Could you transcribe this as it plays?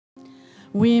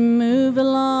We move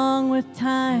along with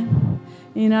time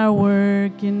in our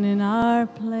work and in our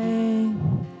play.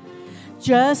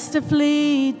 Just a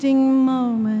fleeting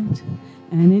moment,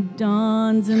 and it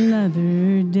dawns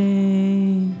another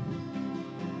day.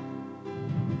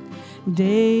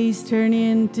 Days turn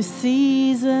into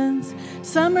seasons,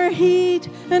 summer heat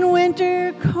and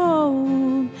winter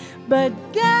cold. But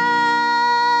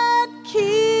God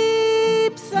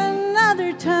keeps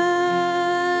another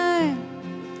time,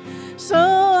 so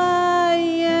I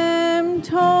am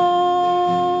told.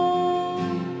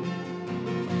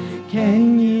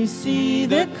 Can you see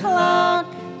the clock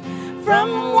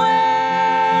from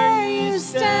where you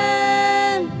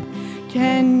stand?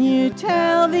 Can you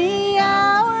tell the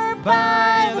hour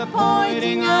by the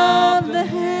pointing of the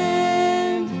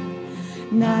hand?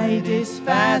 Night is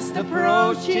fast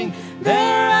approaching,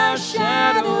 there are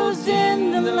shadows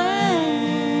in the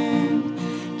land.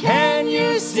 Can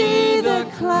you see the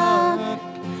clock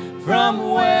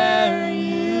from where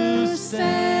you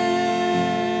stand?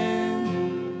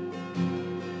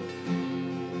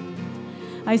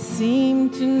 I seem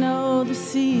to know the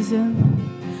season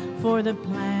for the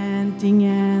planting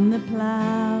and the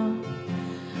plow,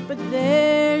 but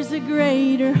there's a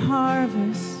greater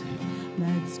harvest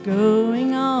that's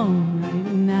going on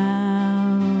right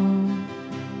now.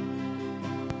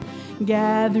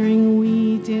 Gathering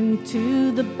wheat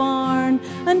into the barn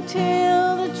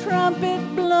until the trumpet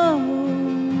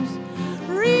blows.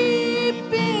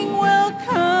 Reaping will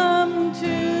come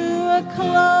to a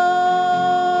close.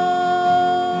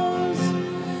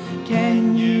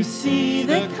 Can you see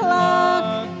the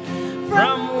clock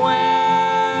from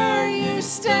where you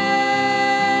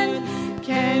stand?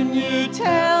 Can you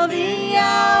tell the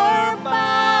hour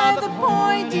by the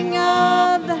pointing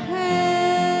of the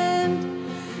hand?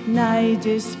 Night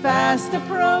is fast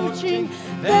approaching,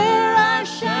 there are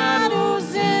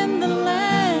shadows in the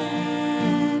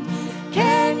land.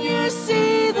 Can you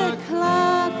see the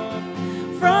clock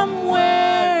from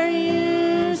where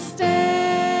you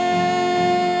stand?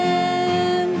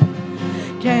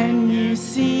 Can you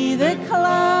see the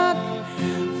clock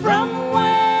from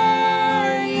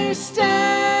where you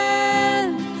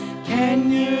stand?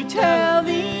 Can you tell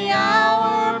the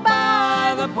hour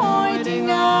by the pointing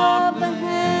of the hand?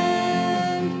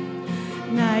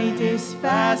 Night is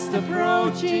fast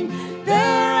approaching,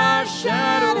 there are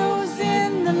shadows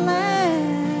in the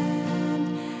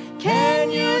land. Can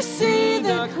you see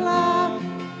the clock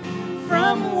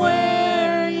from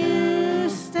where you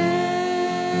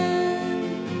stand?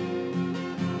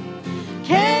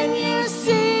 Can you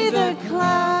see the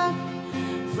clock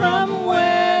from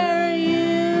where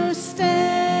you stand?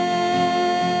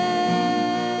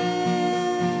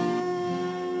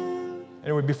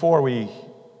 Anyway, before we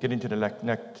get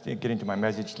into my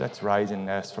message, let's rise and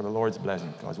ask for the Lord's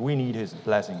blessing, because we need His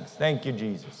blessings. Thank you,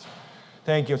 Jesus.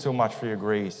 Thank you so much for your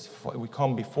grace. We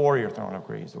come before your throne of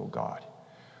grace, oh God.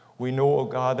 We know, oh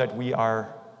God, that we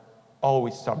are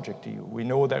always subject to you. We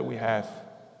know that we have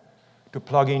to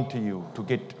plug into you to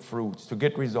get fruits, to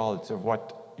get results of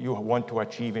what you want to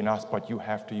achieve in us, but you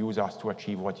have to use us to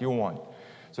achieve what you want.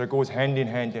 So it goes hand in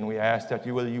hand, and we ask that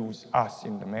you will use us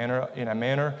in a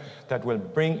manner that will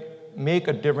make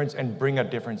a difference and bring a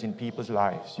difference in people's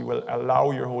lives. You will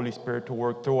allow your Holy Spirit to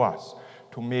work through us,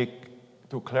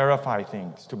 to clarify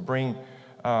things, to bring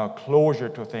closure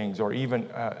to things, or even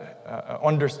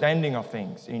understanding of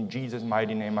things. In Jesus'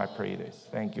 mighty name I pray this.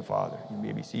 Thank you, Father. You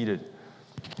may be seated.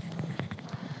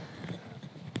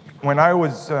 When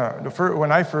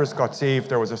I first got saved,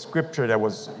 there was a scripture that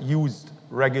was used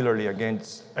regularly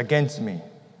against me.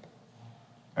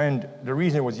 And the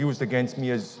reason it was used against me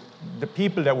is the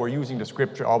people that were using the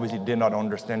scripture obviously did not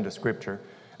understand the scripture.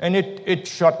 And it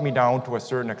shut me down to a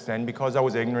certain extent because I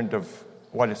was ignorant of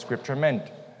what the scripture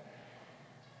meant.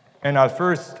 And I'll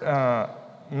first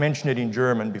mention it in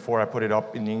German before I put it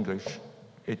up in English.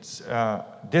 This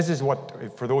is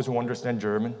what, for those who understand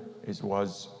German,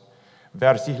 was: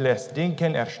 Wer sich lässt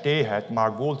denken, stehet,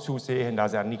 mag wohl zusehen,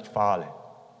 dass nicht falle.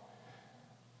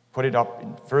 Put it up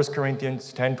in 1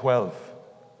 Corinthians 10:12.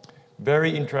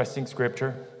 Very interesting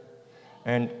scripture.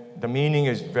 And the meaning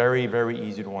is very, very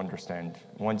easy to understand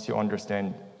once you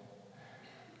understand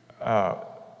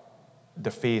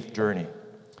the faith journey.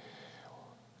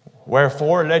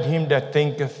 Wherefore, let him that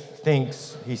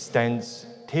thinks he stands,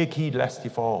 take heed lest he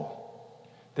fall.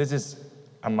 This is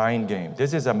a mind game.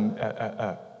 This is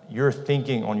you're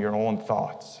thinking on your own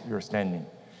thoughts. You're standing.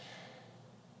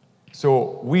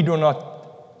 So we do not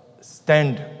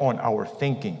stand on our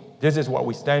thinking. This is what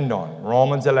we stand on.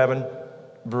 Romans 11,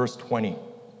 verse 20.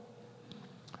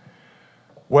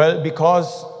 Well,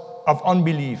 because of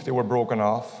unbelief, they were broken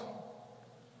off.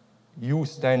 You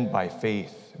stand by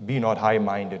faith. Be not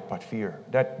high-minded, but fear.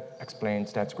 That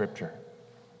explains that scripture,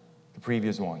 the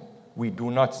previous one. We do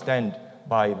not stand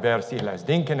by wer sich lässt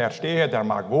denken, stehe, der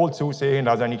mag wohl zusehen,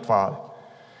 dass nicht falle.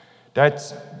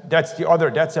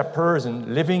 That's a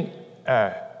person living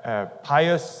a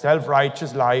pious,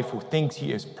 self-righteous life who thinks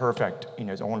he is perfect in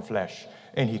his own flesh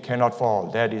and he cannot fall.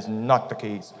 That is not the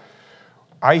case.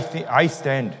 I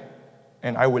stand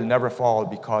and I will never fall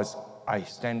because I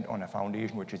stand on a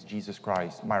foundation which is Jesus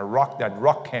Christ. My rock, that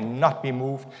rock cannot be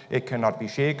moved. It cannot be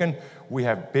shaken. I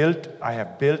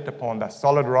have built upon that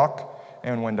solid rock,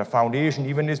 and when the foundation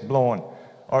even is blown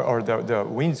or the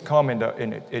winds come and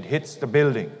it hits the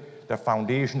building, the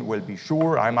foundation will be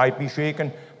sure. I might be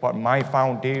shaken, but my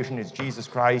foundation is Jesus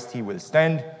Christ. He will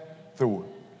stand through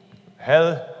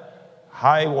hell,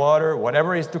 high water,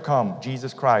 whatever is to come.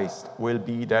 Jesus Christ will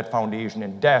be that foundation,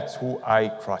 and that's who I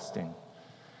trust in.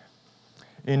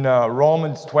 In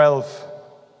Romans 12,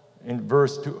 in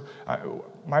verse 2,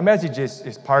 my message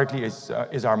is partly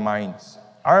our minds.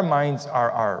 Our minds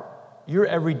are your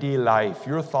everyday life,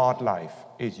 your thought life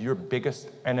is your biggest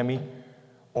enemy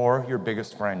or your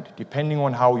biggest friend, depending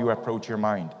on how you approach your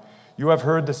mind. You have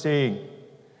heard the saying,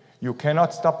 you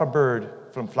cannot stop a bird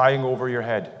from flying over your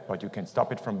head, but you can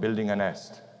stop it from building a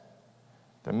nest.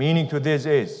 The meaning to this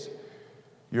is,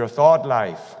 your thought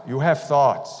life, you have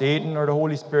thoughts. Satan or the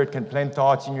Holy Spirit can plant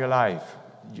thoughts in your life.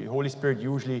 The Holy Spirit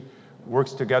usually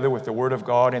works together with the Word of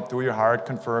God and through your heart,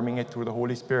 confirming it through the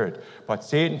Holy Spirit. But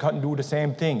Satan can do the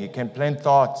same thing. He can plant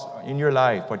thoughts in your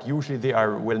life, but usually they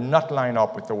will not line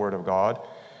up with the Word of God.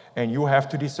 And you have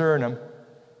to discern them.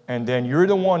 And then you're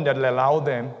the one that will allow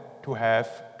them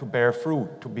to bear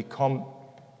fruit, to become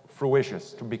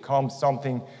fruitious, to become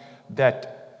something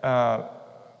that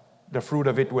the fruit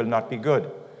of it will not be good.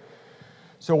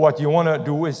 So what you want to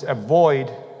do is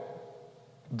avoid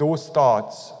those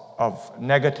thoughts of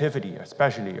negativity,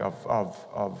 especially of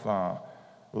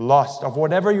lust, of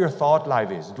whatever your thought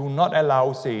life is. Do not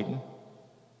allow Satan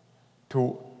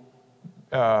to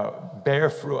bear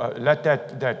fruit. Let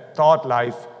that thought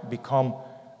life become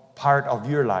part of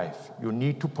your life. You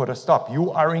need to put a stop. You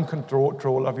are in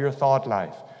control of your thought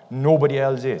life. Nobody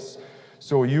else is.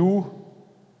 So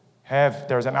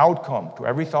there's an outcome to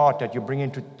every thought that you bring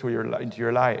into your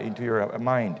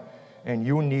mind, and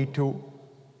you need to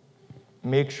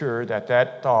make sure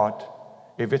that thought,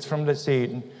 if it's from the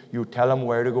Satan, you tell him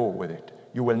where to go with it.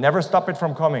 You will never stop it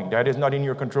from coming. That is not in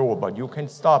your control, but you can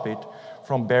stop it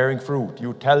from bearing fruit.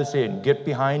 You tell Satan, get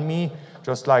behind me,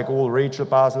 just like old Rachel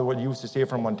Basel used to say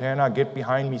from Montana, get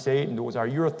behind me, Satan. Those are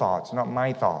your thoughts, not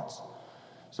my thoughts.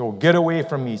 So get away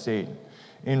from me, Satan.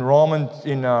 In Romans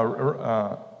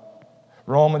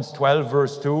 12,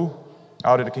 verse 2,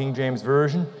 out of the King James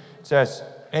Version, it says,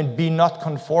 and be not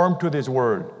conformed to this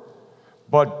world,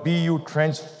 but be you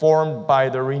transformed by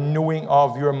the renewing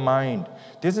of your mind.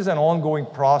 This is an ongoing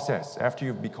process after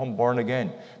you've become born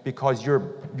again, because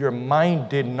your mind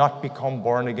did not become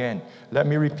born again. Let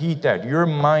me repeat that. Your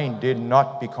mind did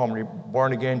not become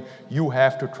born again. You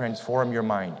have to transform your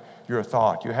mind, your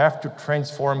thought. You have to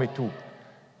transform it to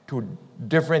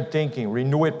different thinking,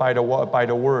 renew it by the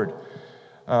Word.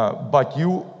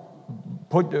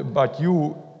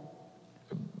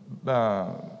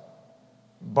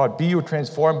 But be you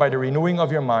transformed by the renewing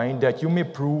of your mind, that you may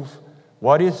prove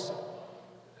what is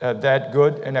that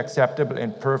good and acceptable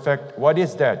and perfect. What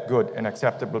is that good and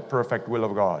acceptable, perfect will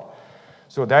of God?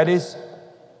 So that is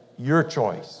your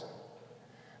choice.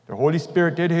 The Holy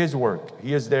Spirit did His work.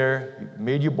 He is there. He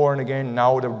made you born again.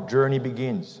 Now the journey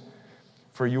begins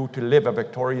for you to live a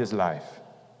victorious life.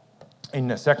 In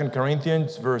 2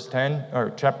 Corinthians 10,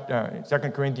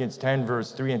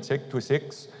 verse 3 and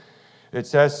 6, it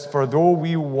says, for though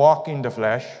we walk in the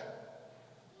flesh,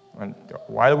 and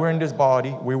while we're in this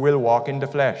body, we will walk in the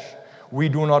flesh. We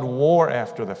do not war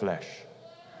after the flesh.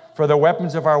 For the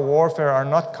weapons of our warfare are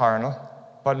not carnal,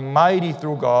 but mighty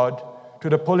through God to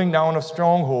the pulling down of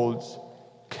strongholds,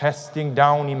 casting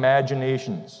down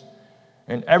imaginations,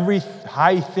 and every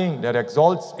high thing that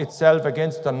exalts itself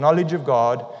against the knowledge of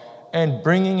God, and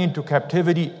bringing into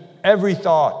captivity every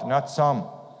thought, not some,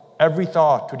 every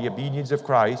thought to the obedience of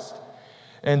Christ.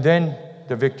 And then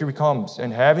the victory comes,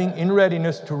 and having in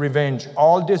readiness to revenge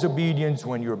all disobedience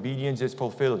when your obedience is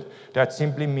fulfilled. That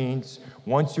simply means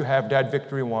once you have that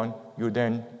victory won, you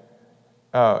then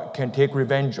can take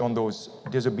revenge on those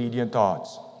disobedient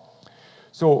thoughts.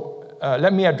 So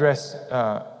let me address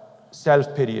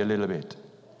self-pity a little bit.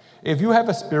 If you have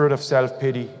a spirit of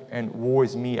self-pity and woe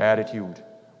is me attitude,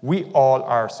 we all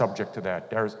are subject to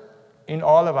that. In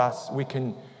all of us, we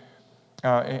can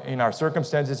in our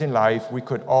circumstances in life, we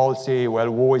could all say,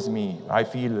 well, woe is me. I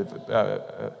feel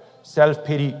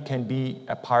self-pity can be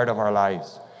a part of our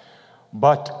lives.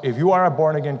 But if you are a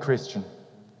born-again Christian,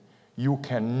 you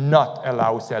cannot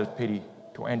allow self-pity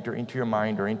to enter into your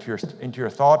mind or into your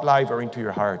thought life or into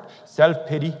your heart.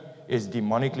 Self-pity is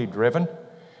demonically driven.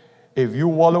 If you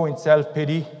wallow in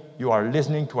self-pity, you are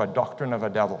listening to a doctrine of a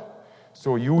devil.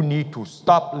 So you need to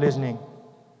stop listening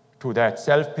to that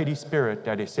self-pity spirit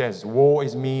that it says, woe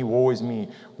is me, woe is me.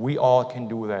 We all can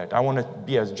do that. I want to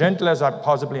be as gentle as I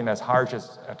possibly and as harsh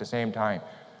as at the same time.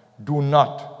 Do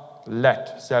not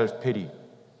let self-pity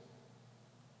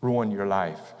ruin your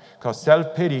life. Because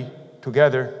self-pity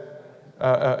together,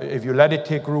 if you let it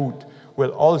take root,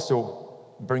 will also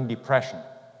bring depression,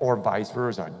 or vice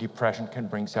versa. Depression can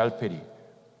bring self-pity.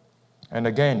 And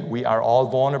again, we are all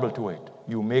vulnerable to it.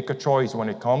 You make a choice when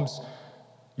it comes,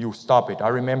 you stop it. I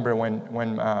remember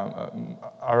when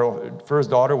our first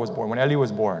daughter was born, when Ellie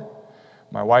was born,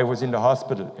 my wife was in the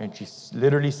hospital, and she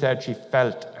literally said she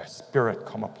felt a spirit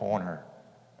come upon her,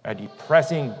 a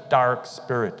depressing, dark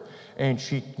spirit. And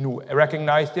she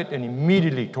recognized it and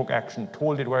immediately took action,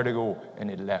 told it where to go, and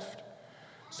it left.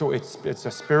 So it's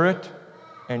a spirit,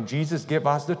 and Jesus gave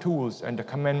us the tools and the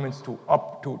commandments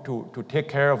to take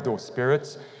care of those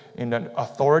spirits. In the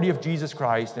authority of Jesus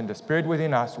Christ and the Spirit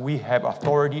within us, we have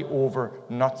authority over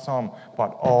not some, but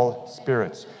all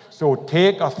spirits. So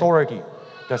take authority.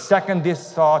 The second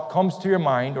this thought comes to your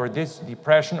mind, or this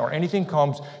depression or anything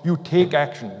comes, you take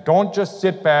action. Don't just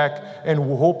sit back and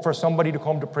hope for somebody to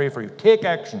come to pray for you. Take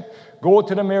action. Go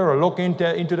to the mirror, look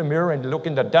into the mirror and look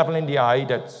in the devil in the eye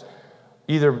that's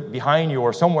either behind you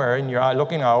or somewhere in your eye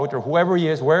looking out, or whoever he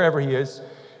is, wherever he is,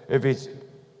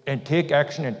 and take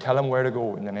action and tell him where to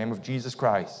go in the name of Jesus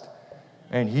Christ.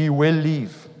 And he will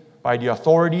leave by the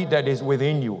authority that is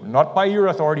within you. Not by your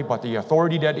authority, but the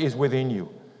authority that is within you.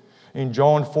 In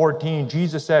John 14,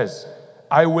 Jesus says,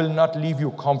 I will not leave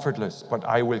you comfortless, but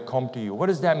I will come to you. What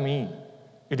does that mean?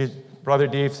 It is, Pastor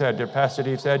Dave said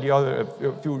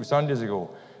a few Sundays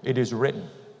ago, it is written.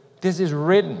 This is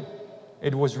written.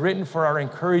 It was written for our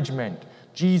encouragement.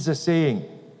 Jesus saying,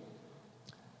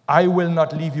 I will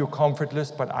not leave you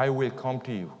comfortless, but I will come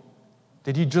to you.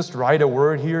 Did he just write a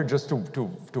word here just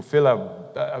to fill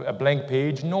a blank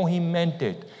page? No, he meant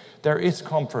it. There is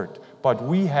comfort, but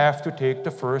we have to take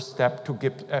the first step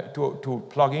to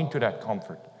plug into that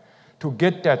comfort, to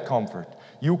get that comfort.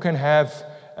 You can have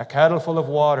a kettle full of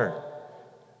water,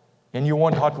 and you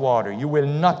want hot water. You will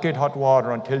not get hot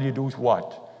water until you do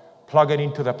what? Plug it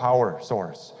into the power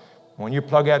source. When you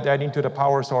plug that into the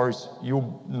power source,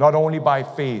 you not only by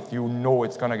faith, you know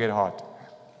it's going to get hot,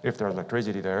 if there's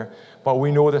electricity there, but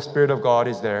we know the Spirit of God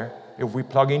is there. If we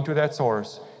plug into that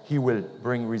source, he will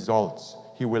bring results.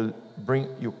 He will bring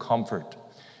you comfort.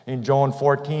 In John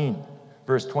 14,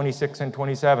 verse 26 and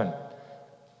 27,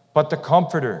 but the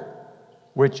Comforter,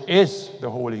 which is the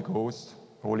Holy Ghost,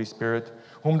 Holy Spirit,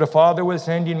 whom the Father will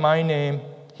send in my name,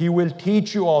 he will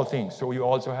teach you all things. So you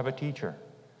also have a teacher.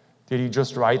 Did he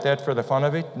just write that for the fun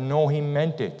of it? No, he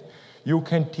meant it. You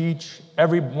can teach,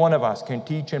 every one of us can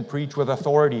teach and preach with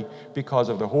authority because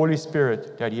of the Holy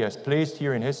Spirit that he has placed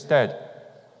here in his stead.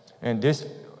 And this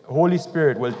Holy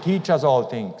Spirit will teach us all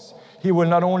things. He will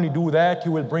not only do that, he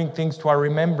will bring things to our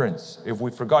remembrance. If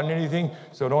we've forgotten anything,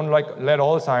 so don't let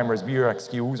Alzheimer's be your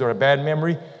excuse or a bad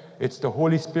memory. It's the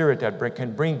Holy Spirit that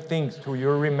can bring things to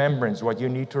your remembrance, what you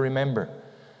need to remember.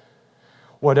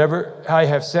 Whatever I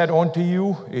have said unto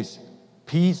you is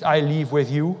peace I leave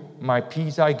with you, my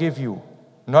peace I give you.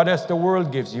 Not as the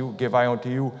world gives you, give I unto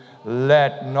you.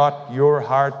 Let not your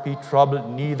heart be troubled,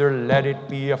 neither let it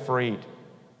be afraid.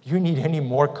 Do you need any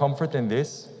more comfort than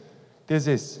this? This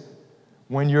is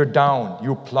when you're down,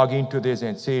 you plug into this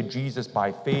and say, Jesus,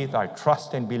 by faith, I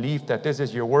trust and believe that this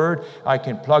is your word. I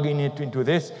can plug into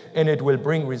this, and it will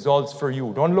bring results for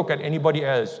you. Don't look at anybody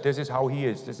else. This is how he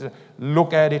is.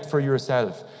 Look at it for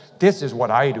yourself. This is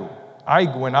what I do.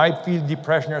 When I feel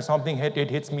depression or something, it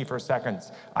hits me for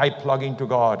seconds. I plug into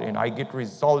God, and I get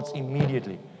results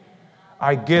immediately.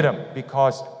 I get them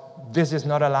because this is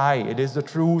not a lie. It is the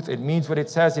truth. It means what it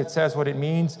says what it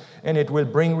means, and it will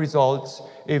bring results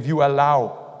if you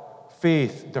allow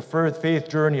faith, the first faith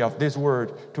journey of this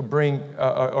word, to bring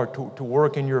or to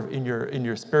work in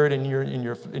your spirit and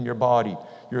in your body,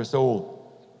 your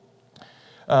soul.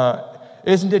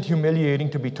 Isn't it humiliating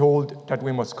to be told that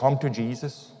we must come to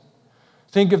Jesus?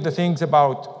 Think of the things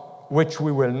about which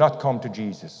we will not come to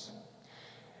Jesus.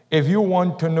 If you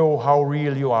want to know how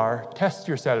real you are, test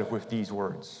yourself with these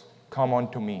words. Come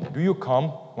unto me. Do you come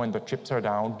when the chips are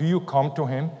down? Do you come to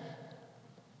him?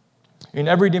 In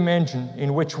every dimension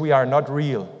in which we are not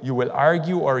real, you will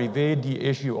argue or evade the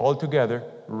issue altogether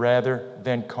rather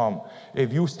than come.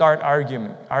 If you start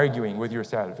arguing with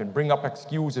yourself and bring up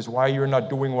excuses why you're not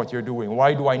doing what you're doing,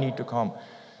 why do I need to come?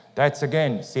 That's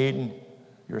again, Satan,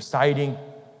 you're siding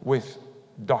with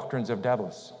doctrines of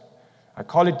devils. I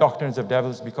call it doctrines of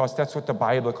devils because that's what the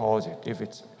Bible calls it.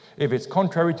 If it's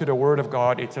contrary to the Word of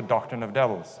God, it's a doctrine of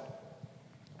devils.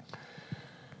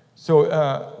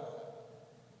 So,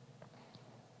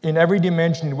 in every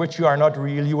dimension in which you are not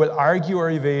real, you will argue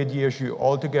or evade the issue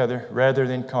altogether rather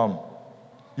than come.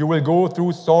 You will go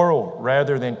through sorrow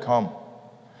rather than come.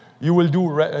 You will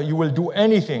do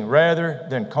anything rather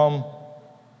than come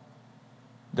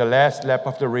the last lap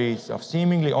of the race of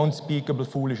seemingly unspeakable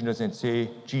foolishness and say,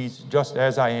 Jesus, just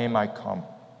as I am, I come.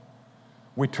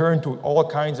 We turn to all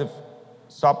kinds of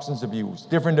substance abuse,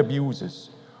 different abuses.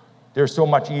 They're so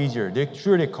much easier. They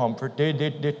comfort. They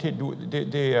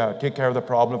take care of the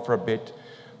problem for a bit.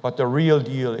 But the real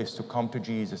deal is to come to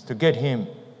Jesus, to get him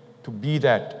to be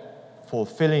that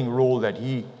fulfilling role that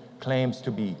he claims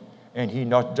to be. And he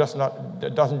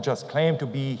doesn't just claim to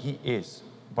be, he is.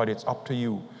 But it's up to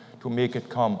you to make it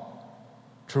come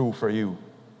true for you.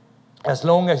 As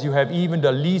long as you have even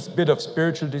the least bit of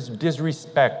spiritual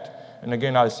disrespect, and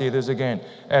again, I'll say this again.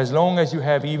 As long as you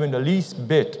have even the least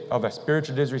bit of a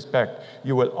spiritual disrespect,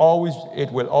 it will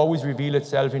always reveal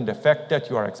itself in the fact that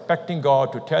you are expecting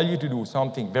God to tell you to do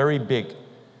something very big.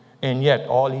 And yet,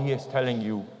 all he is telling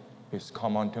you is,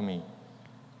 come unto me.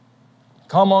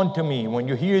 Come unto me. When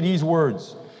you hear these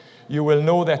words, you will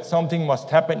know that something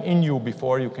must happen in you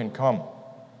before you can come.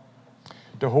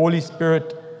 The Holy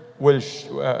Spirit will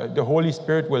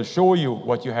show you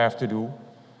what you have to do.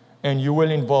 And you will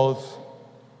involve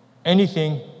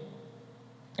anything,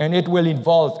 and it will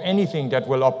involve anything that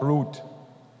will uproot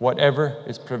whatever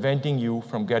is preventing you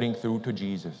from getting through to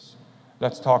Jesus.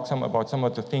 Let's talk about some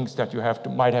of the things that you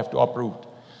might have to uproot.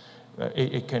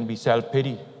 It can be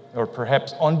self-pity or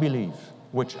perhaps unbelief,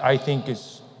 which I think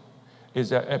is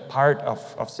a part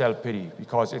of self-pity,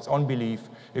 because it's unbelief.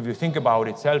 If you think about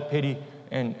it, self-pity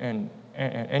and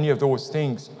any of those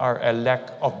things are a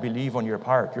lack of belief on your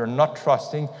part. You're not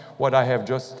trusting what I have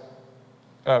just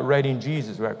read in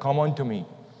Jesus, where come unto me.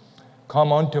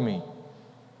 Come unto me.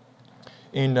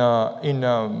 In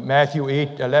Matthew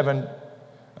 8:11,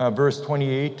 verse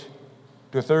 28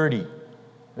 to 30,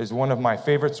 is one of my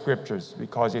favorite scriptures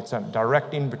because it's a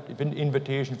direct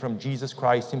invitation from Jesus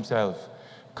Christ himself.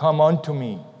 Come unto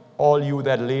me, all you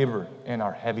that labor and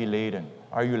are heavy laden.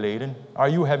 Are you laden? Are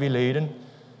you heavy laden?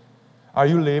 Are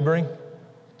you laboring?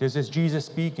 This is Jesus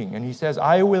speaking, and he says,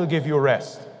 I will give you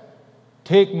rest.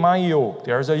 Take my yoke.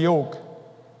 There's a yoke,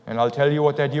 and I'll tell you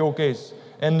what that yoke is.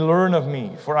 And learn of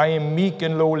me, for I am meek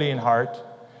and lowly in heart,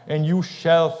 and you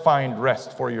shall find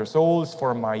rest for your souls,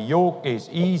 for my yoke is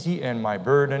easy and my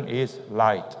burden is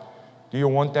light. Do you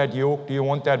want that yoke? Do you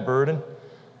want that burden?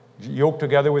 Yoke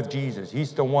together with Jesus.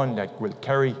 He's the one that will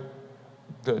carry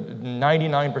the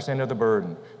 99% of the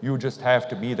burden. You just have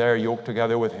to be there, yoked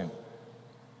together with him.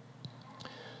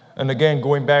 And again,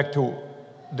 going back to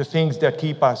the things that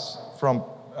keep us from,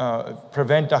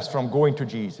 prevent us from going to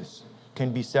Jesus,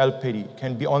 can be self-pity,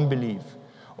 can be unbelief,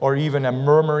 or even a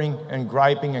murmuring and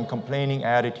griping and complaining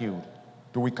attitude.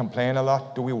 Do we complain a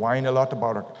lot? Do we whine a lot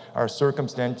about our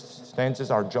circumstances,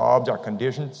 our jobs, our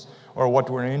conditions, or what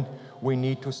we're in? We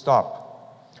need to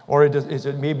stop. Or is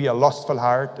it maybe a lustful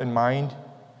heart and mind?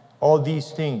 All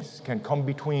these things can come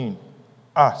between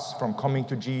us from coming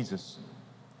to Jesus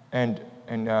and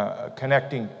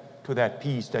connecting to that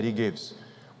peace that he gives.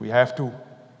 We have to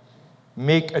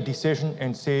make a decision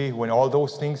and say, when all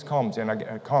those things come,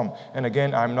 and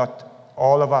again,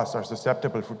 all of us are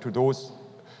susceptible to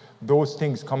those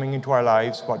things coming into our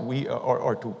lives, but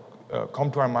to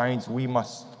come to our minds, we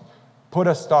must put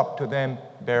a stop to them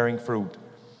bearing fruit.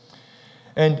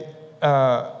 And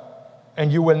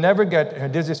you will never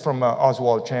get, this is from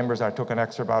Oswald Chambers, I took an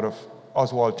excerpt out of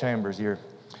Oswald Chambers here.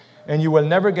 And you will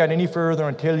never get any further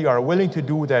until you are willing to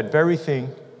do that very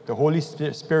thing. The Holy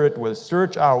Spirit will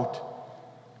search out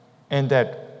and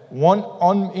that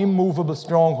one immovable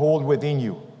stronghold within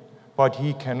you. But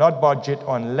he cannot budge it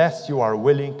unless you are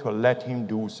willing to let him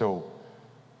do so.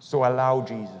 So allow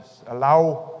Jesus,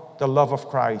 allow the love of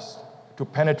Christ to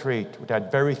penetrate with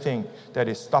that very thing that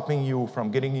is stopping you from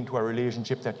getting into a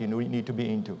relationship that you need to be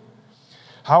into.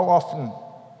 How often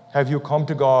have you come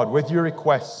to God with your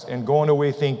requests and gone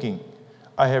away thinking,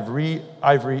 I've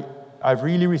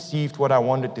really received what I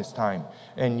wanted this time,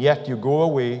 and yet you go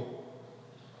away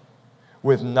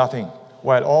with nothing,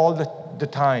 while all the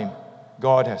time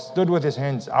God has stood with his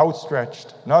hands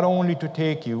outstretched, not only to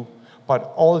take you, but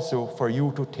also for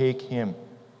you to take him.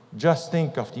 Just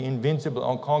think of the invincible,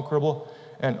 unconquerable,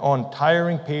 and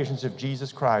untiring patience of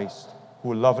Jesus Christ,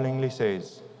 who lovingly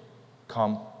says,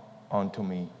 "Come unto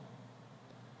me."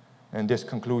 And this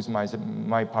concludes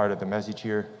my part of the message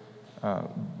here.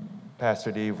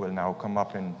 Pastor Dave will now come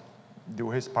up and do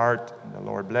his part. The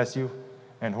Lord bless you,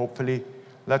 and hopefully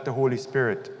let the Holy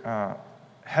Spirit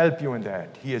help you in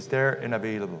that. He is there and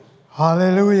available.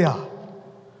 Hallelujah.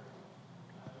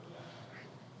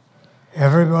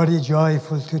 Everybody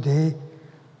joyful today?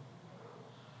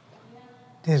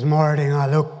 This morning I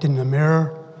looked in the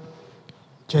mirror.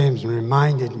 James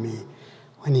reminded me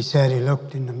when he said he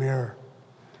looked in the mirror.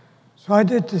 So I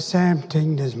did the same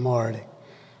thing this morning.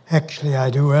 Actually, I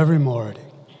do every morning.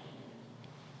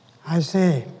 I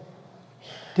say,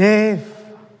 "Dave,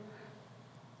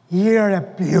 you're a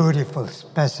beautiful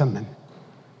specimen."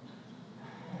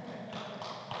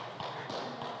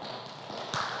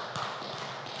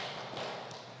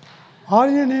 All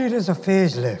you need is a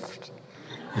facelift.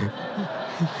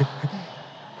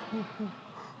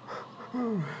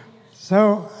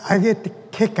 So I get the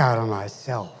kick out of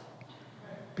myself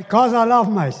because I love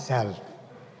myself.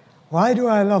 Why do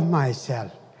I love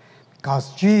myself?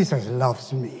 Because Jesus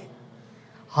loves me.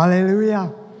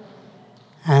 Hallelujah.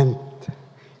 And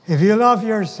if you love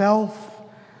yourself,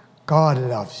 God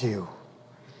loves you.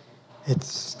 It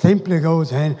simply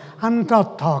goes hand. I'm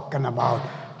not talking about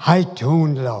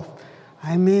high-tuned love.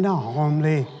 I mean a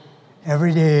homely,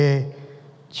 everyday,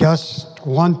 just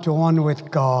one-to-one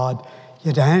with God.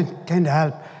 You can't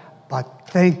help but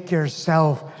thank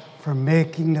yourself for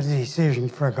making the decision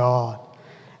for God.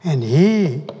 And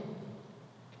He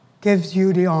gives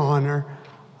you the honor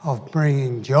of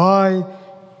bringing joy,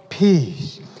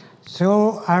 peace.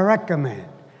 So I recommend,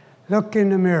 look in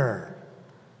the mirror.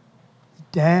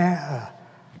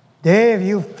 Dave,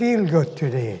 you feel good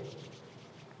today.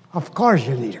 Of course,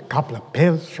 you need a couple of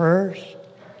pills first,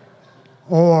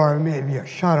 or maybe a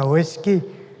shot of whiskey,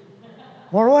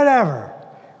 or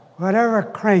whatever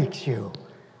cranks you,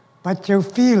 but you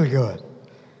feel good.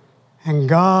 And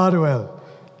God will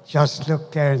just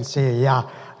look there and say, "Yeah,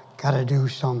 got to do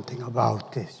something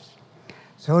about this."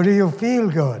 So do you feel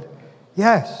good?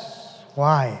 Yes.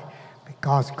 Why?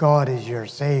 Because God is your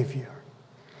Savior.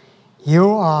 You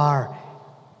are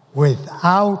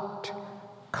without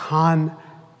condemnation.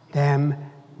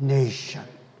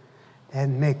 That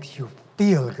makes you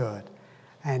feel good,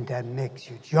 and that makes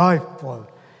you joyful,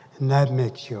 and that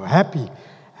makes you happy,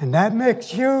 and that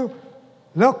makes you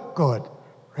look good,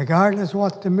 regardless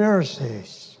what the mirror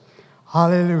says.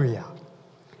 Hallelujah.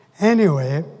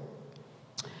 Anyway,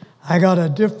 I got a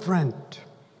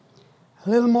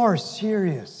little more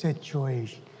serious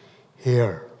situation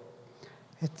here.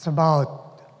 It's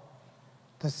about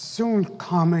the soon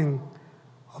coming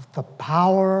of the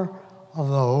power of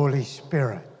the Holy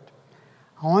Spirit.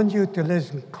 I want you to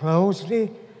listen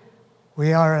closely.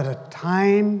 We are at a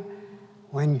time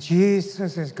when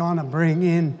Jesus is going to bring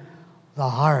in the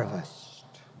harvest.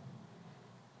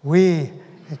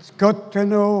 It's good to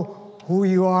know who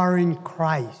you are in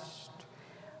Christ,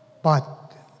 but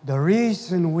the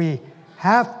reason we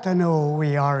have to know who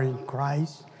we are in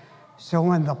Christ, so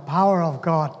when the power of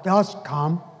God does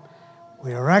come,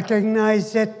 we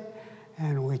recognize it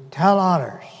and we tell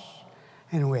others,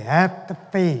 and we have the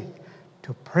faith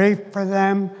to pray for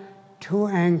them, to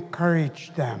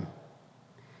encourage them.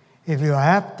 If you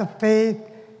have the faith,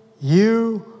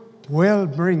 you will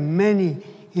bring many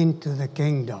into the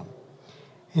kingdom.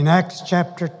 In Acts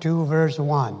chapter 2, verse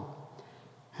 1,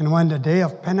 "And when the day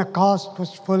of Pentecost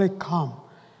was fully come,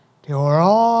 they were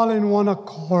all in one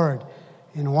accord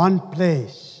in one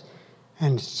place.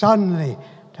 And suddenly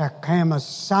there came a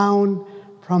sound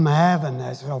from heaven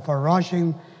as of a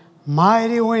rushing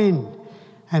mighty wind,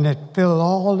 and it filled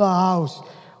all the house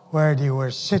where they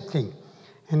were sitting.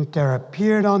 And there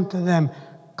appeared unto them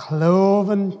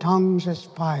cloven tongues as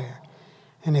fire,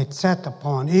 and it sat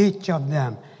upon each of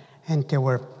them, and they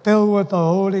were filled with the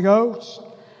Holy Ghost,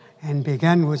 and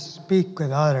began to speak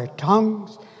with other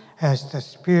tongues as the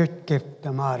Spirit gave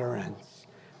them utterance."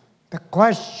 The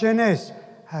question is,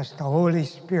 has the Holy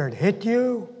Spirit hit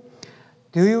you?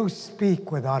 Do you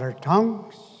speak with other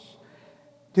tongues?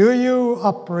 Do you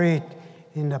operate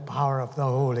in the power of the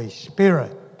Holy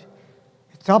Spirit?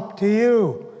 It's up to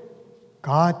you.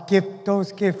 God gives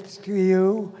those gifts to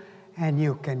you, and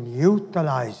you can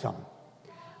utilize them.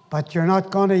 But you're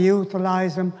not going to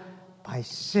utilize them by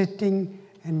sitting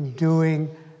and doing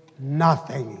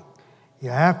nothing. You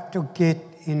have to get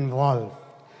involved.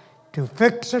 To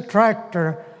fix a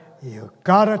tractor, you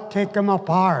got to take him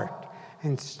apart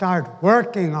and start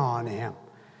working on him.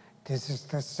 This is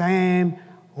the same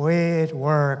way it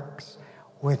works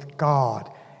with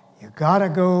God. You got to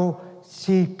go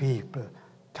see people,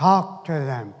 talk to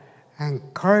them,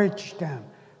 encourage them,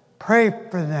 pray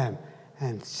for them,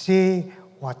 and see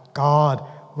what God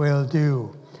will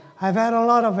do. I've had a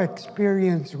lot of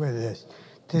experience with this.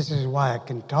 This is why I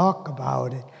can talk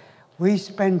about it. We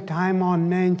spend time on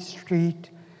Main Street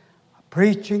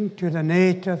preaching to the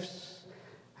natives,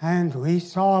 and we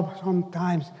saw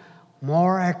sometimes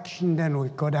more action than we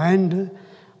could handle,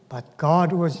 but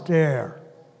God was there.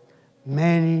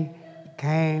 Many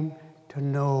came to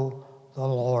know the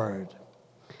Lord.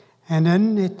 And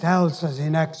then it tells us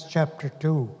in Acts chapter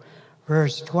 2,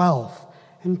 verse 12,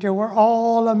 and they were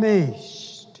all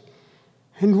amazed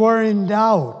and were in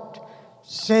doubt,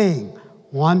 saying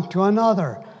one to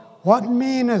another, what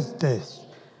meaneth this?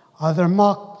 Other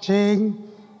mocked, saying,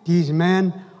 these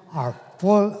men are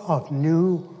full of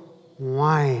new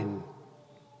wine.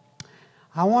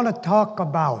 I want to talk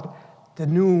about the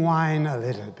new wine a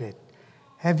little bit.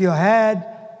 Have you had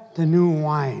the new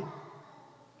wine?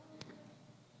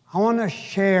 I want to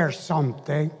share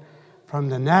something from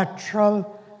the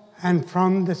natural and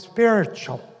from the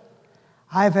spiritual.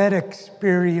 I've had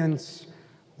experience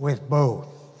with both.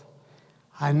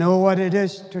 I know what it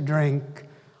is to drink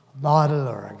a bottle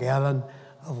or a gallon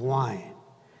of wine.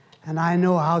 And I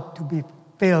know how to be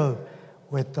filled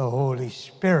with the Holy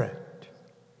Spirit.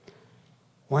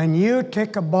 When you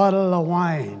take a bottle of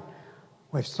wine,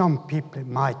 with some people it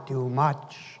might do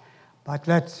much, but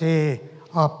let's say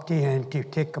up the end you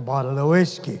take a bottle of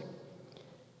whiskey.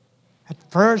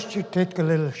 At first you take a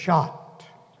little shot,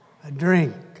 a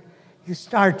drink. You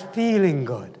start feeling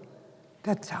good.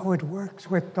 That's how it works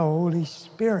with the Holy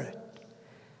Spirit.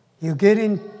 You get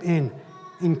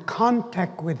in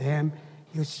contact with Him,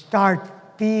 you start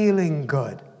feeling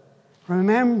good.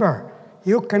 Remember,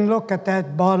 you can look at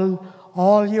that bottle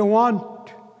all you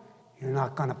want. You're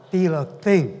not going to feel a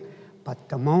thing. But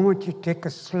the moment you take a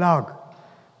slug,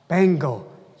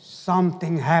 bingo,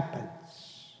 something happens.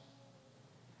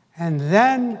 And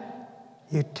then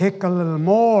you take a little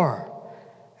more,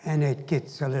 and it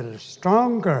gets a little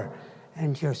stronger,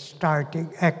 and you're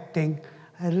starting acting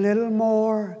a little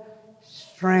more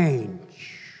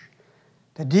strange.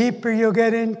 The deeper you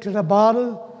get into the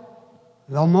bottle,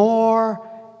 the more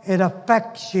it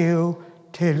affects you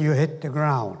till you hit the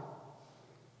ground.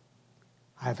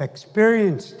 I've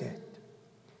experienced it.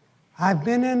 I've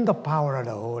been in the power of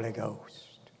the Holy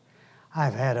Ghost.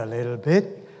 I've had a little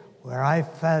bit where I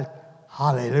felt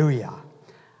hallelujah.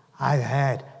 I've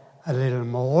had a little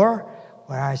more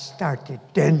where I started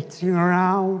dancing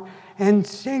around and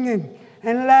singing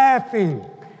and laughing.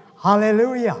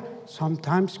 Hallelujah.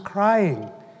 Sometimes crying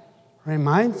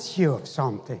reminds you of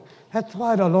something. That's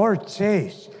why the Lord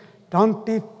says, don't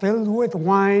be filled with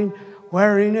wine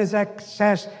wherein is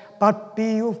excess, but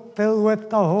be you filled with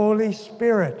the Holy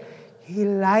Spirit. He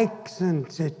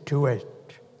likens it to it.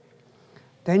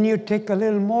 Then you take a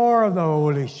little more of the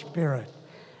Holy Spirit,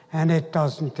 and it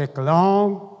doesn't take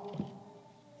long.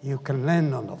 You can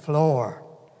land on the floor,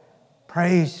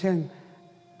 praising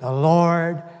the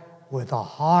Lord with a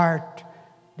heart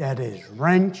that is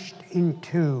wrenched in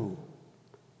two.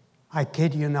 I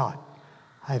kid you not.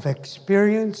 I've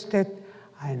experienced it.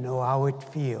 I know how it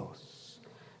feels.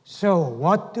 So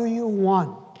what do you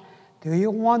want? Do you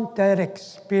want that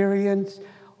experience,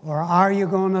 or are you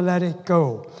going to let it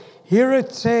go? Here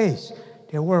it says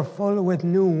they were full with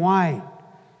new wine.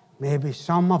 Maybe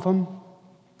some of them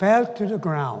fell to the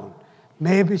ground.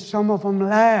 Maybe some of them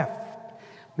laughed.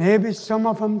 Maybe some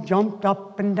of them jumped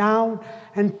up and down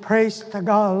and praised the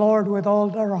God, Lord, with all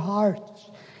their hearts.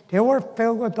 They were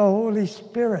filled with the Holy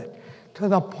Spirit to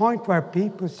the point where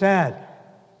people said,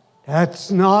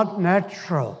 that's not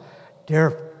natural.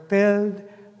 They're filled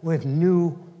with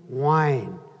new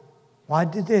wine. Why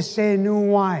did they say new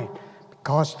wine?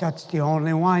 Because that's the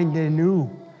only wine they knew.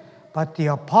 But the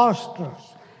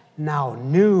apostles now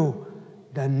knew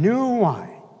the new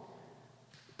wine.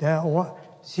 The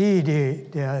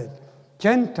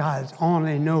Gentiles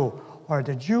only knew, or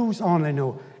the Jews only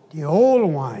knew, the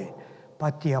old wine.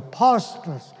 But the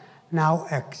apostles now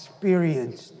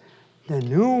experienced the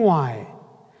new wine.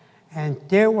 And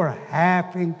they were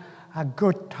having a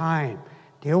good time.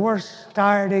 They were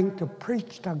starting to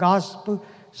preach the gospel,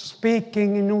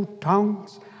 speaking in new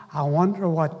tongues. I wonder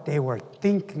what they were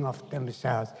thinking of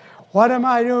themselves. What am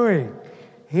I doing?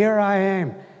 Here I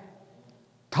am,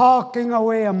 talking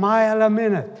away a mile a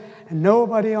minute, and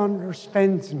nobody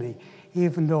understands me,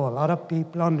 even though a lot of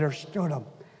people understood them.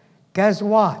 Guess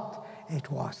what?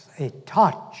 It was a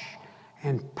touch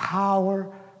and power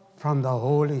from the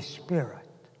Holy Spirit.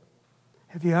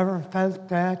 Have you ever felt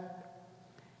that?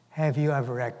 Have you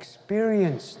ever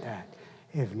experienced that?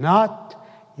 If not,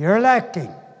 you're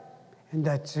lacking. And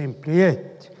that's simply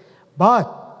it.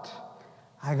 But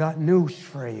I got news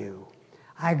for you.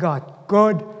 I got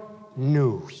good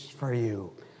news for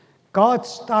you. God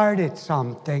started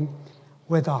something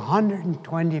with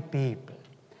 120 people.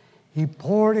 He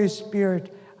poured His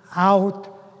Spirit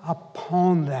out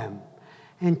upon them.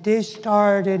 And they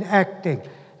started acting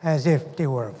as if they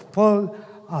were full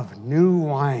of new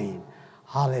wine.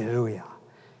 Hallelujah.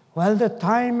 Well, the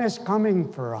time is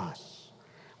coming for us.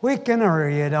 We can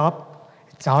hurry it up.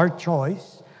 It's our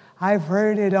choice. I've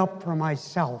hurried it up for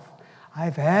myself.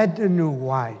 I've had the new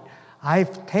wine.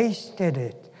 I've tasted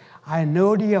it. I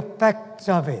know the effects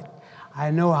of it. I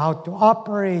know how to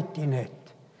operate in it.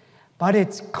 But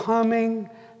it's coming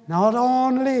not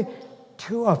only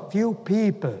to a few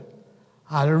people.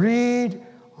 I'll read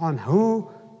on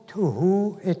to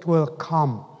who it will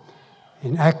come.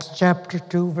 In Acts chapter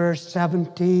 2, verse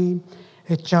 17,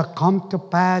 it shall come to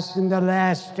pass in the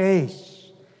last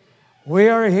days. We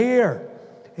are here.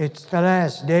 It's the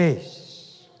last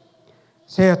days.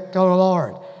 Saith the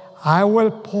Lord, I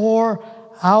will pour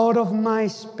out of my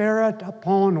Spirit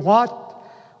upon what?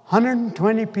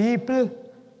 120 people?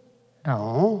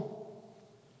 No.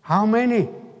 How many?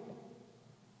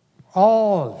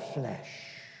 All flesh.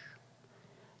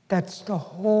 That's the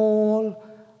whole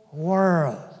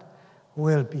world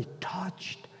will be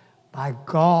touched by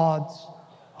God's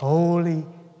Holy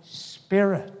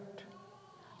Spirit.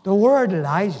 The word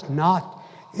lies not.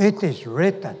 It is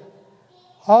written.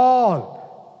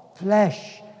 All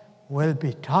flesh will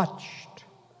be touched.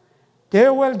 They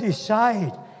will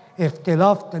decide if they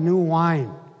love the new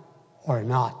wine or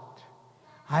not.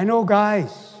 I know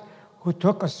guys who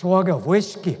took a swig of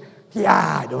whiskey.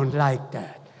 Yeah, I don't like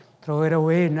that. Throw it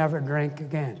away, never drink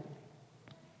again.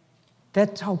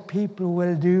 That's how people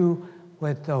will do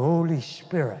with the Holy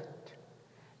Spirit.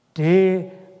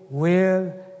 They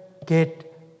will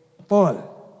get full.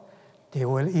 They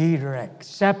will either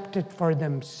accept it for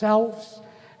themselves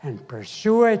and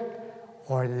pursue it,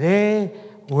 or they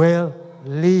will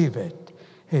leave it.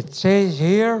 It says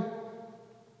here,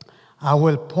 I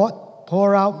will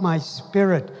pour out my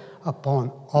Spirit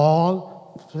upon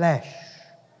all flesh.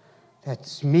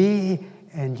 That's me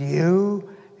and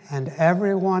you and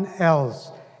everyone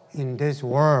else in this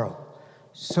world.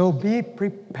 So be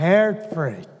prepared for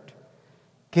it.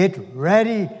 Get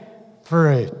ready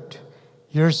for it.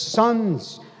 Your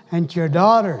sons and your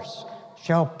daughters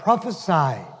shall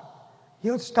prophesy.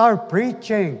 You'll start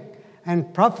preaching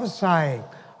and prophesying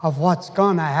of what's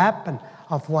going to happen,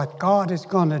 of what God is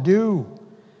going to do.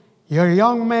 Your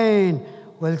young men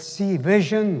will see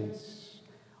visions.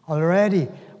 Already,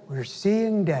 we're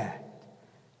seeing that.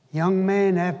 Young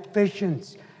men have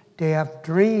visions. They have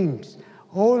dreams.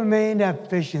 Old men have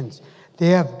visions. They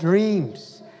have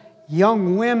dreams.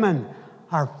 Young women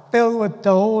are filled with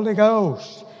the Holy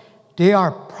Ghost. They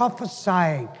are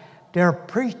prophesying. They're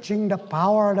preaching the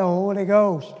power of the Holy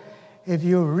Ghost. If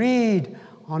you read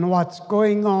on what's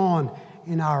going on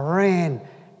in Iran,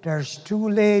 there's 2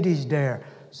 ladies there,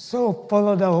 so full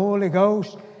of the Holy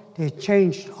Ghost, they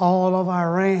changed all of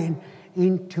Iran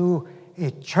into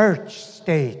a church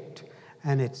state.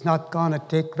 And it's not going to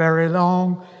take very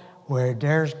long where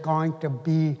there's going to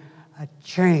be a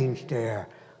change there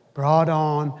brought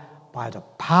on by the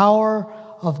power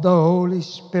of the Holy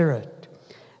Spirit.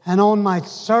 And on my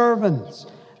servants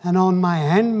and on my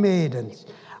handmaidens,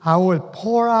 I will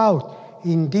pour out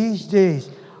in these days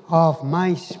of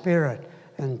my Spirit,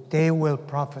 and they will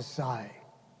prophesy.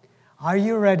 Are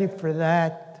you ready for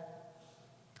that?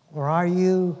 Or are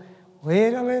you,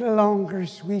 wait a little longer,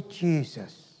 sweet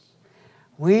Jesus?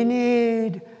 We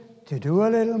need to do a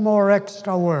little more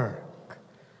extra work.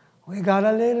 We got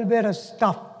a little bit of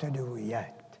stuff to do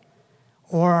yet.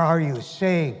 Or are you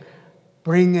saying,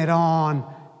 bring it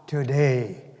on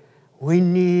today? We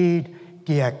need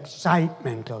the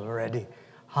excitement already.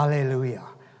 Hallelujah.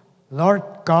 Lord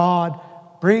God,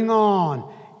 bring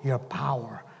on your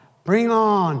power. Bring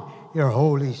on your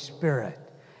Holy Spirit.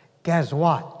 Guess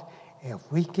what?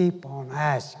 If we keep on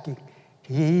asking,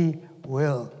 He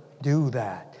will do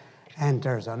that. And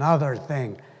there's another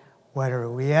thing. Whether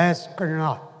we ask or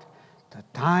not, the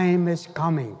time is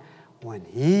coming when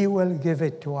He will give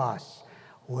it to us,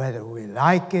 whether we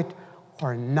like it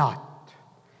or not.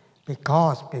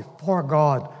 Because before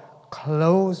God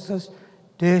closes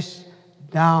this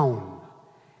down,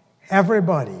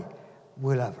 everybody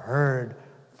will have heard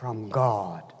from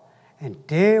God. And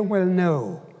they will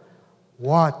know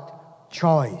what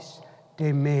choice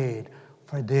they made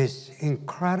for this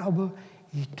incredible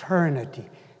eternity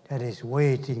that is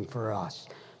waiting for us.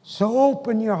 So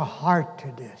open your heart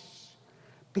to this.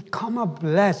 Become a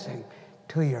blessing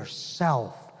to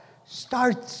yourself.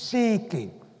 Start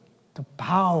seeking the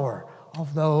power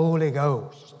of the Holy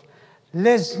Ghost.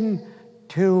 Listen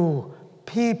to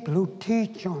people who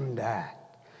teach on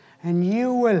that, and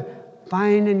you will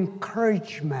find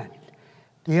encouragement.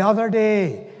 The other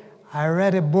day, I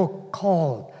read a book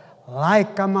called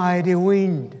Like a Mighty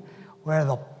Wind, where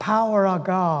the power of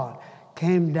God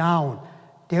came down.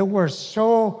 They were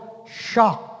so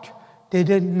shocked, they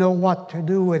didn't know what to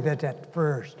do with it at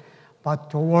first.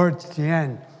 But towards the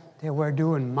end, they were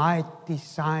doing mighty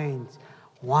signs,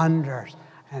 wonders,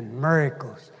 and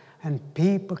miracles. And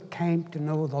people came to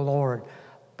know the Lord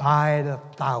by the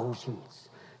thousands.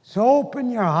 So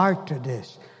open your heart to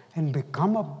this and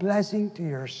become a blessing to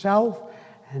yourself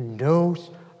and those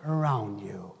around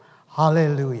you.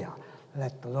 Hallelujah.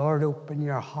 Let the Lord open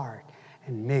your heart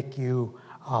and make you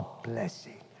a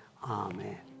blessing.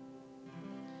 Amen.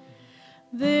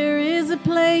 There is a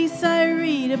place I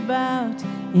read about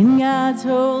in God's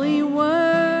holy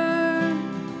word.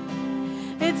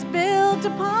 It's built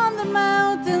upon the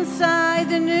mountainside,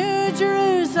 the New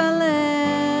Jerusalem.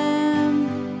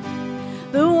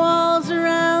 The walls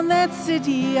around that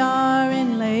city are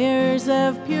in layers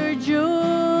of pure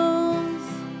jewels.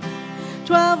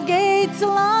 12 gates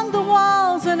along the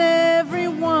walls, and every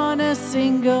one a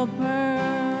single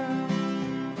pearl.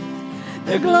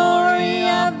 The glory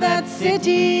of that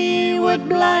city would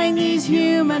blind these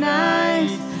human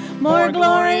eyes. More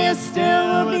glorious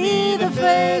still will be the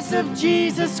face of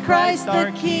Jesus Christ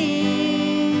our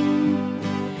King.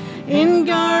 In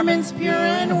garments pure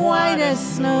and white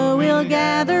as snow, we'll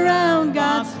gather round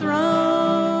God's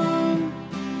throne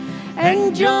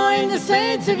and join the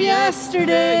saints of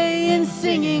yesterday in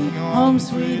singing Home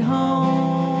Sweet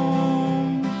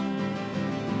Home.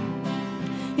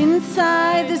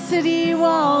 Inside the city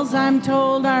walls, I'm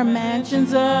told, are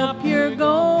mansions of pure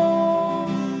gold,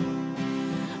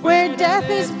 where death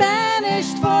is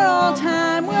banished for all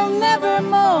time. We'll never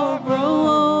more grow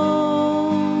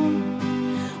old.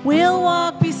 We'll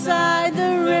walk beside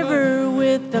the river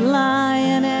with the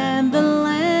lion and the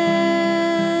lamb.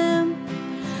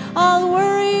 All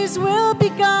worries will be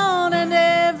gone and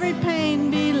every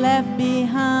pain be left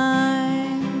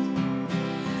behind.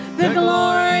 The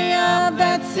glory of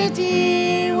that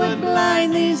city would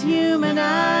blind these human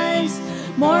eyes.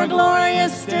 More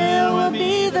glorious still will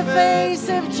be the face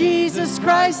of Jesus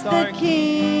Christ the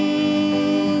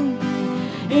King.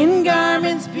 In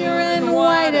garments pure and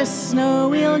white as snow,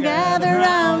 we'll gather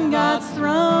round God's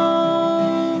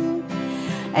throne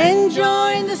and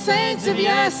join the saints of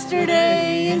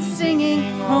yesterday in singing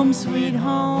Home Sweet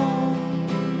Home.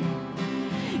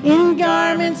 In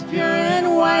garments pure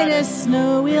and white as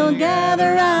snow, we'll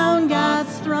gather round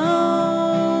God's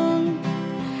throne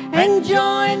and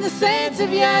join the saints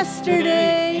of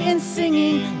yesterday in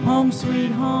singing Home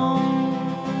Sweet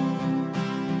Home.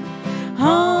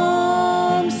 Home